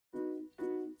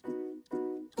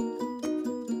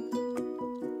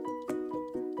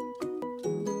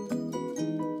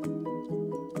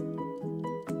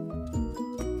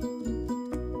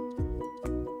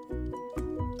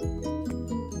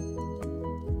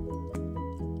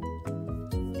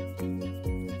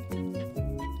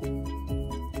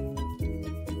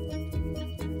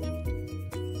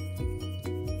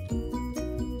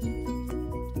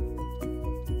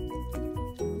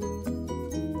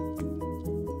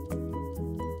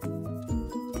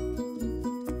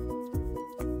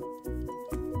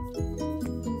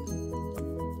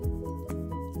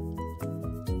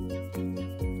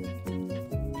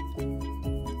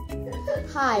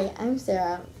Hi, I'm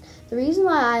Sara. The reason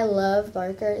why I love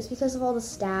Barker is because of all the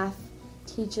staff,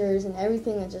 teachers, and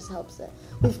everything that just helps it.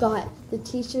 We've got the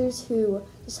teachers who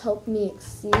just help me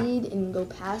exceed and go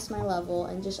past my level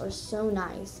and just are so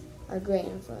nice, are great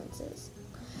influences.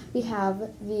 We have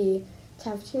the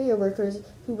cafeteria workers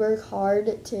who work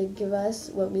hard to give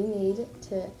us what we need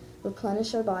to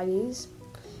replenish our bodies.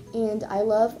 And I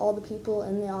love all the people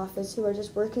in the office who are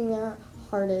just working their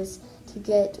hardest to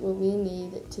get what we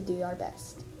need to do our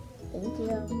best. Thank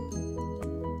you.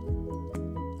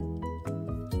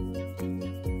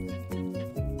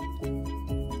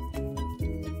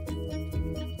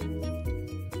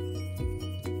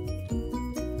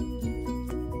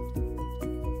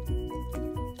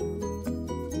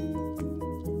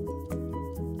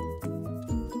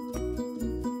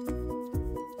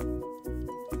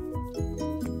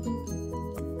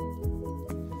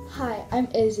 Hi, I'm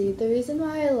Izzy. The reason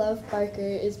why I love Barker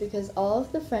is because all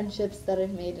of the friendships that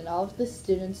I've made and all of the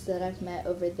students that I've met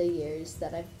over the years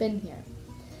that I've been here.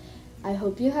 I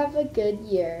hope you have a good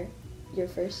year, your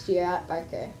first year at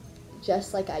Barker,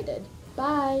 just like I did.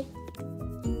 Bye!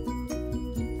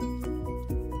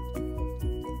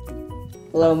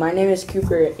 Hello, my name is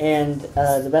Cooper, and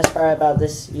the best part about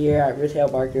this year at Ruth, Hale,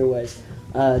 Barker was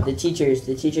the teachers.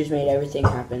 The teachers made everything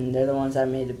happen. They're the ones that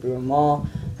made the Brewer Mall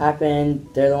happen.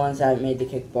 They're the ones that made the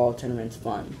kickball tournaments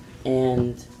fun.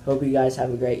 And hope you guys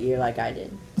have a great year like I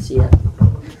did. See ya.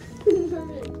 My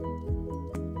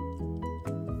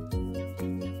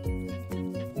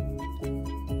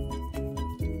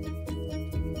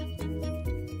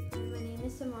name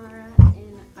is Sara,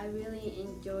 and I really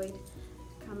enjoyed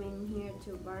coming here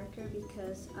to Barker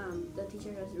because the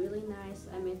teacher was really nice.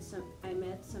 I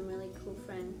met some really cool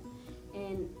friends,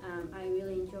 and I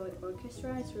really enjoyed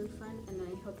orchestra. It's really fun, and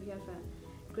I hope you have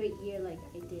a great year like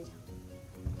I did.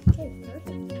 Okay,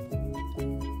 perfect.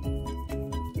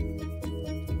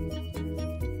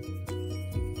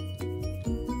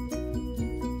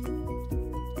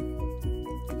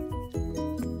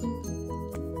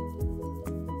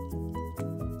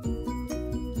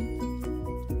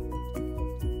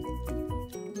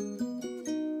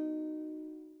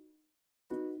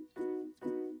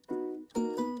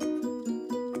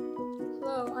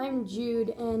 Hello, I'm Jude,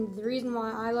 and the reason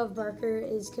why I love Barker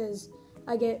is because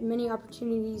I get many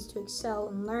opportunities to excel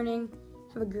in learning,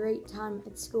 have a great time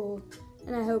at school,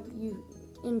 and I hope you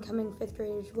incoming 5th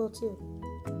graders will too.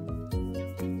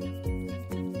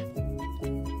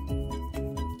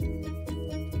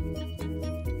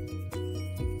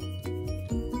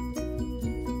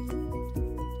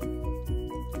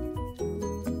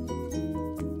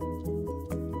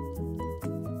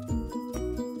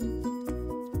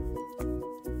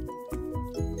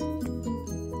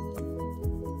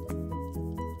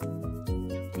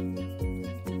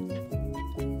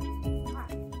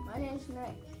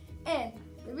 And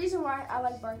the reason why I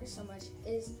like Barker so much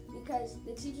is because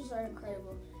the teachers are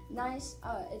incredible. Nice,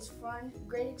 it's fun,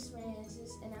 great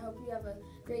experiences, and I hope you have a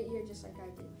great year just like I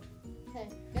did. Okay,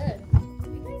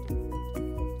 good.